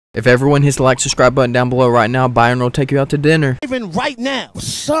If everyone hits the like, subscribe button down below right now, Byron will take you out to dinner. Even right now.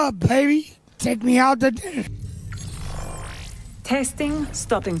 What's up, baby? Take me out to dinner. Testing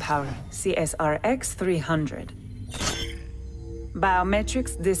stopping power. CSRX 300.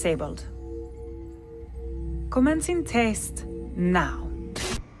 Biometrics disabled. Commencing test now.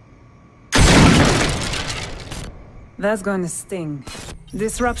 That's going to sting.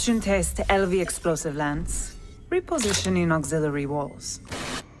 Disruption test LV explosive lance. Repositioning auxiliary walls.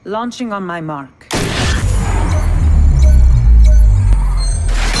 Launching on my mark.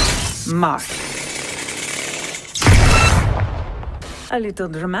 Mark. A little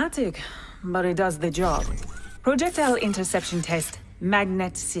dramatic, but it does the job. Projectile interception test,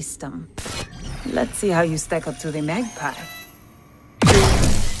 magnet system. Let's see how you stack up to the magpie.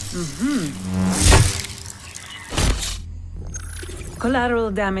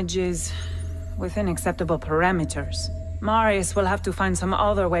 Collateral damages within acceptable parameters. Marius will have to find some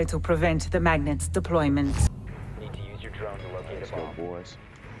other way to prevent the magnet's deployment. Need to use your drone to locate a bomb. Let's go, boys.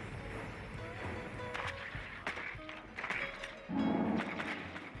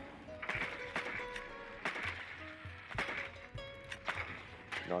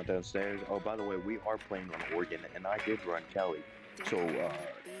 Not downstairs. Oh, by the way, we are playing on Oregon, and I did run Kelly. So,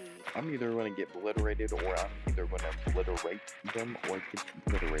 I'm either going to get obliterated, or I'm either going to obliterate them, or get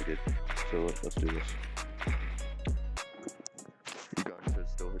obliterated. So, let's do this. You guys should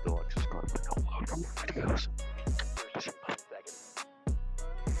still hit the like, subscribe button down below. Don't forget, guys.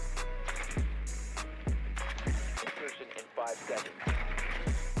 Insertion in 5 seconds.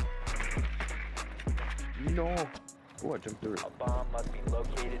 No! Oh, I jumped through it. A bomb must be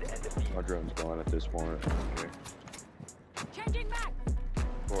located and defeated. My drone's gone at this point. Okay. Changing back.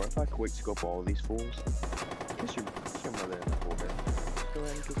 Bro, if I quick scope all of these fools, kiss your mother in the forehead. Go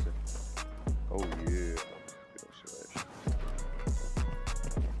ahead and kiss it. Oh yeah.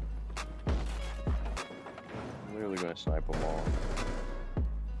 I'm literally gonna snipe them all.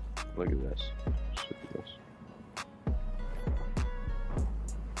 Look at this. Just look at this.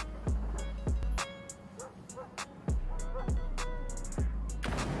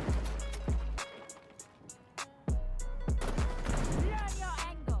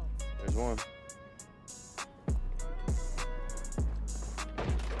 There's one.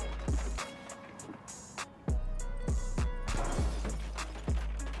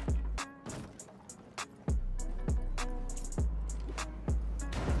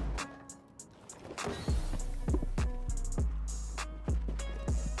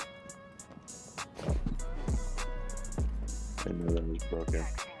 I knew that was broken.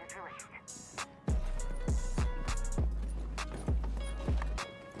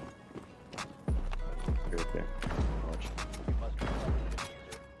 Okay. Watch.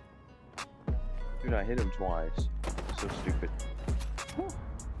 Dude, I hit him twice. So stupid.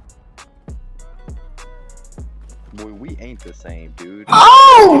 Boy, we ain't the same, dude.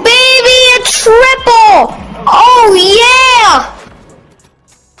 Oh, baby, a triple! Oh, yeah!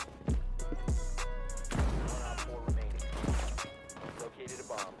 Located a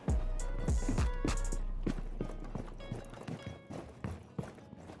bomb.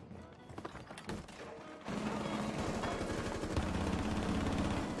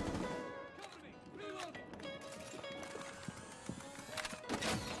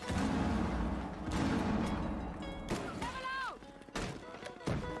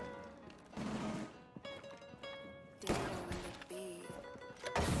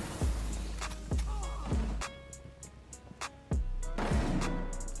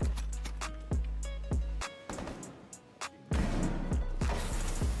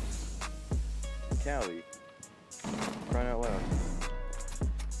 Callie. Crying out loud.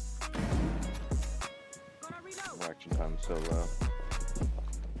 Reaction time is so low.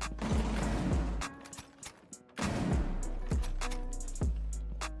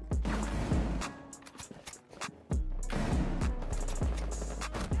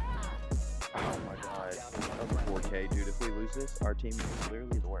 Oh my god. That was a 4K, dude. If we lose this, our team is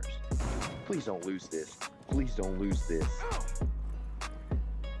literally the worst. Please don't lose this. Please don't lose this.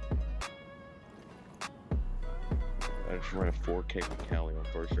 I just ran a 4K with Callie on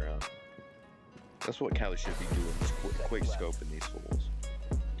first round. That's what Callie should be doing, just quick scoping these fools.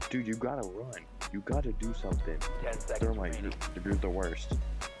 Dude, you gotta run. You gotta do something. 10 seconds Thermite, remaining. you're the worst.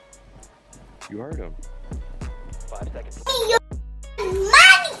 You heard him. 5 seconds.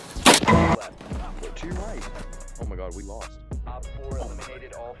 Left. To your right. Oh my god, we lost. Op 4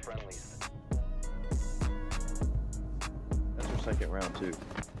 eliminated all friendlies. That's our second round too.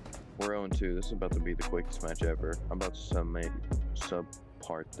 We're 0-2. This is about to be the quickest match ever. I'm about to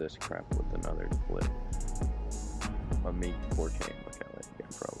subpart this crap with another flip. me 4K in my Cali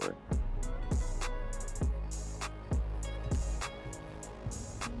again, probably.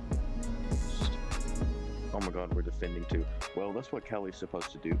 Oh my god, we're defending too. Well, that's what Cali's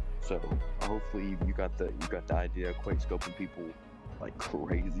supposed to do. So hopefully you got the idea. Quick scoping people like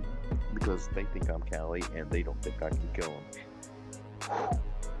crazy because they think I'm Cali and they don't think I can kill them.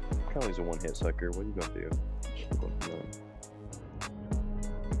 Cali's a one-hit sucker. What are you gonna do?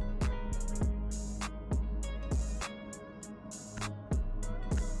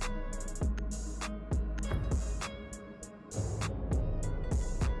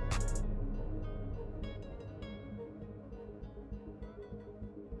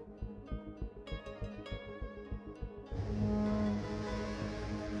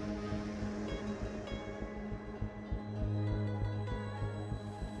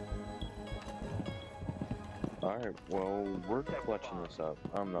 Alright, well, we're clutching this up.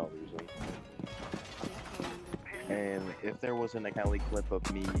 I'm not losing. And if there wasn't a Cali clip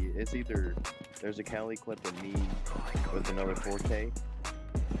of me, it's either there's a Cali clip of me with another 4K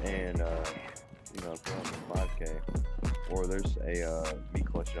and, you know, throwing 5K, or there's a me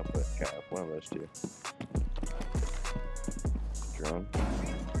clutching up with Cap. One of those two. Drone.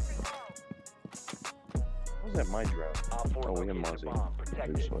 What was that, my drone? Oh, we have Mozzie.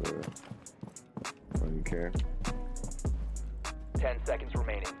 Oops, whatever. I don't care. 10 seconds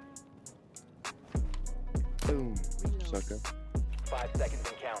remaining. Boom. Sucker. 5 seconds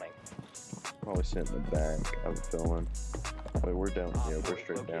and counting. Probably sit in the back, I have a feeling. Wait, we're down. Yeah, we're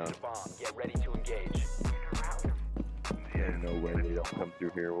straight down. Get ready to engage. There's no way they don't come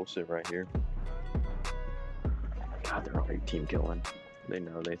through here. We'll sit right here. God, they're already team killing. They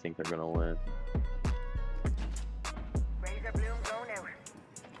know. They think they're gonna win. Razor bloom going out.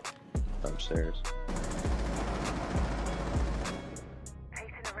 Upstairs.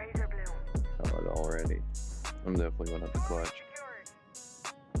 Placing a razor bloom. Oh, it already. I'm definitely gonna have to clutch.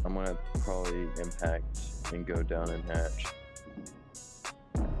 I'm gonna probably impact and go down and hatch.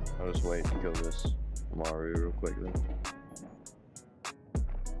 I'll just wait to kill this Maru real quickly.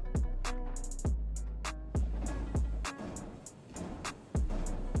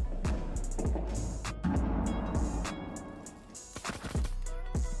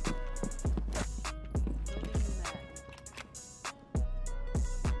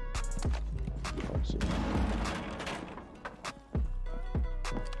 Let's see.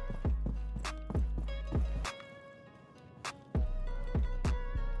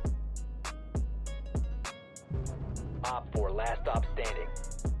 Op 4, last stop standing.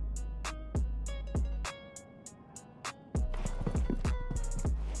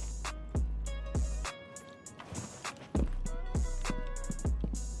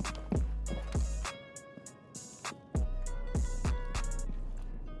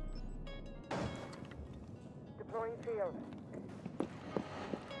 Deploying field.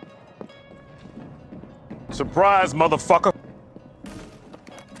 Surprise, motherfucker!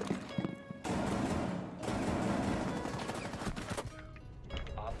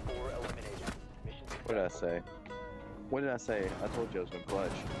 Op 4 eliminated. Mission What did I say? What did I say? I told you I was gonna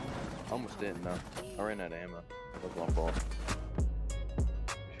clutch. I almost didn't though. I ran out of ammo. That was my fault.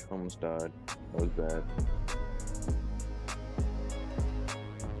 Almost died. That was bad.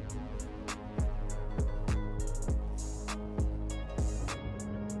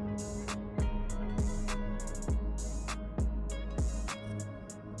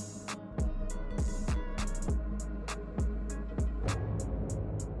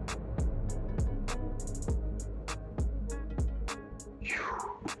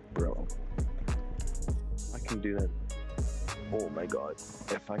 Bro, I can do that. Oh my god,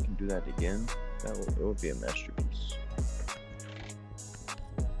 if I can do that again, it would be a masterpiece.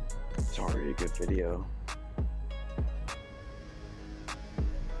 It's already a good video.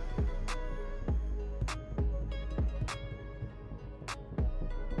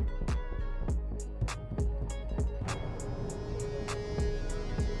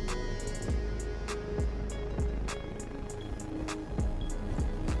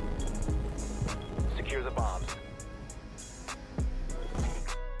 secure the bombs.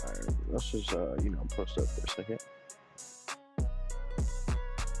 Alright, let's just, you know, post up for a second.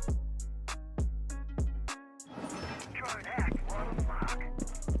 Drone hack. What the fuck?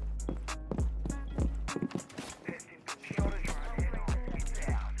 Testing computer drone head on. It's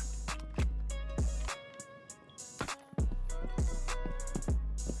out.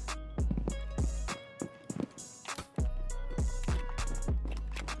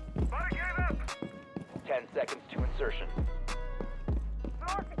 Fire game up! 10 seconds to insertion.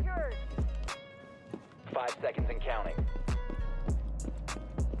 Floor secured. 5 seconds and counting.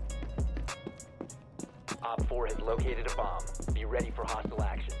 Op 4 has located a bomb. Be ready for hostile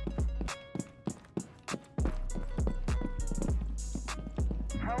action.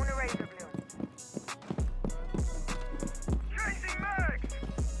 Throwing a razor bloom. Chasing Max!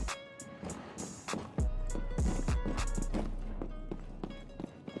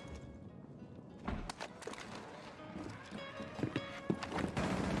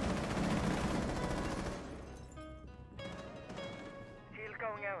 Shield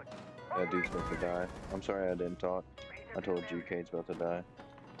going out. That dude's about to die. I'm sorry I didn't talk. I told you Kate's about to die.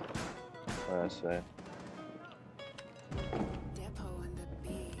 What I say?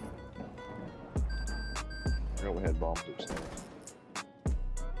 I know we had bombs upstairs.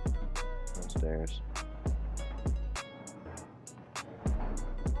 Downstairs.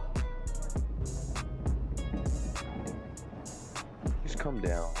 Just come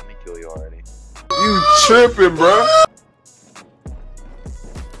down. Let me kill you already. You tripping, bro?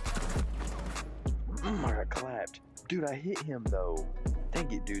 I got clapped. Dude, I hit him though.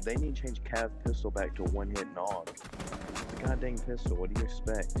 Dang it, dude. They need to change Cav's pistol back to a one-hit nog. It's a goddamn pistol. What do you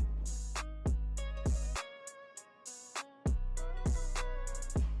expect?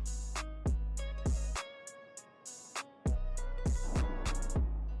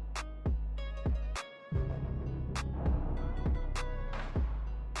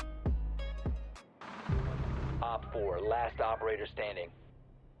 Op 4, last operator standing.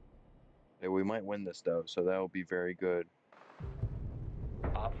 Yeah, we might win this though, so that will be very good.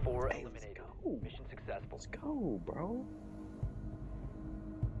 Op 4 Hey, let's eliminated. go. Mission successful. Let's go, bro.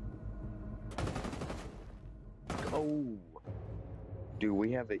 Go. Dude,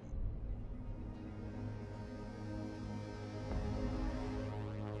 we have a...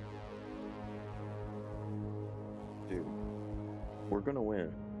 Dude, we're gonna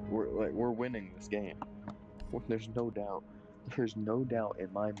win. We're winning this game. There's no doubt. There's no doubt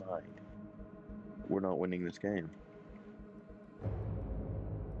in my mind. We're not winning this game.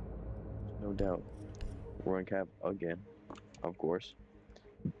 No doubt. We're on cap again, of course.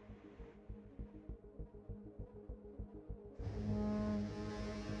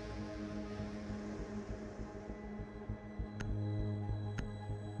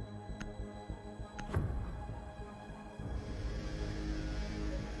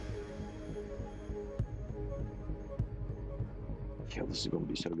 Yo, this is gonna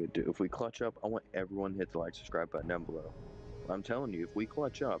be so good, dude. If we clutch up, I want everyone to hit the like, subscribe button down below. I'm telling you, if we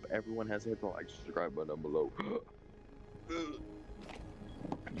clutch up, everyone has to hit the like, subscribe button down below. You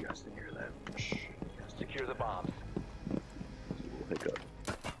guys didn't hear that. Shh. Secure the bombs. Hiccup.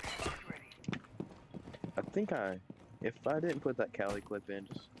 I think if I didn't put that Cali clip in,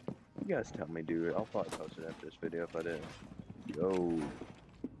 just, you guys tell me, dude. I'll probably post it after this video if I didn't. Yo. What's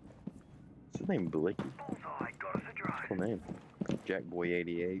his name? Blicky? Bullseye, got us a drive. Cool name.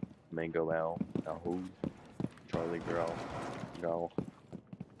 Jackboy88, Mango Owl, Yahoo, Charlie Girl, Y'all.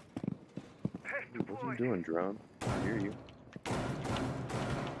 Test Dude, what you deployed. doing, drone? I hear you.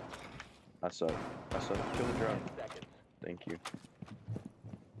 I suck. I suck. Kill the drone. 10 seconds. Thank you.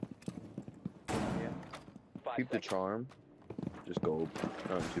 5 Keep the seconds. charm. Just gold.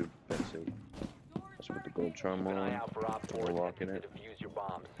 Not too fancy. Let's put the gold charm Keep an eye on. out for Op 4 We're locking attempting it. to defuse your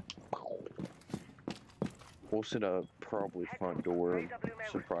bombs. We'll set up probably front door.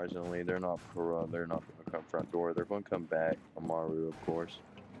 Surprisingly, they're not gonna come front door. They're gonna come back. Amaru, of course.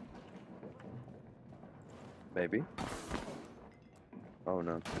 Maybe. Oh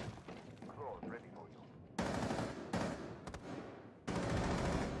no. Claws ready for you.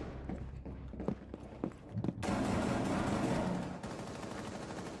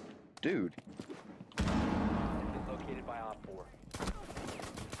 Dude. Has been located by Op 4.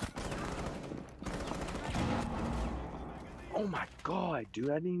 Oh my god, dude,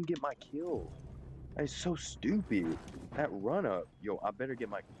 I didn't even get my kill. That is so stupid. That run up. Yo, I better get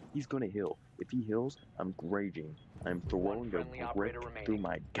my... He's gonna heal. If he heals, I'm raging. I'm throwing a friendly operator brick remaining. through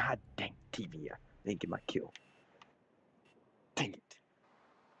my goddamn TV. I didn't get my kill. Dang it.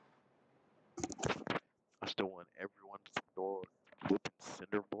 I still want everyone to throw flipping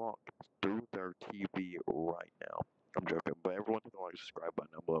cinder block through their TV right now. I'm joking, but everyone hit the like subscribe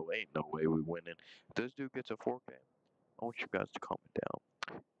button down below. Ain't no way we winning. If this dude gets a 4K, I want you guys to comment down.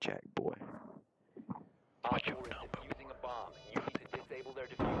 Jack boy. Op Watch 4 out is now, bro. defusing a bomb. You need to disable their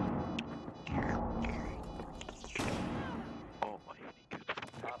diffuser. Oh my, he gets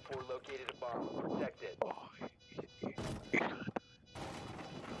Op 4 located a bomb. Protect it. oh, he's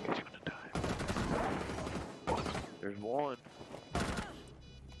gonna die. There's one.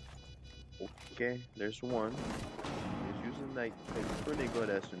 Okay, there's one. He's using like a pretty good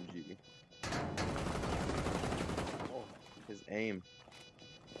SMG. Oh, his aim.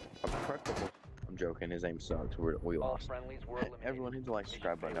 I'm preppable. I'm joking. His aim sucks. We All lost. friendlies were eliminated. Everyone hit the like,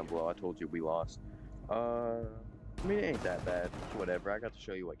 subscribe button down Mission below. I told you we lost. I mean, it ain't that bad. Whatever. I got to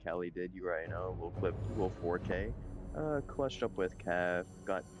show you what Callie did. You already know. A little clip, a little 4K. Clutched up with Cav.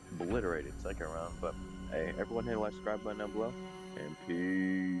 Got obliterated second round. But hey, everyone hit the like, subscribe button down below. And peace.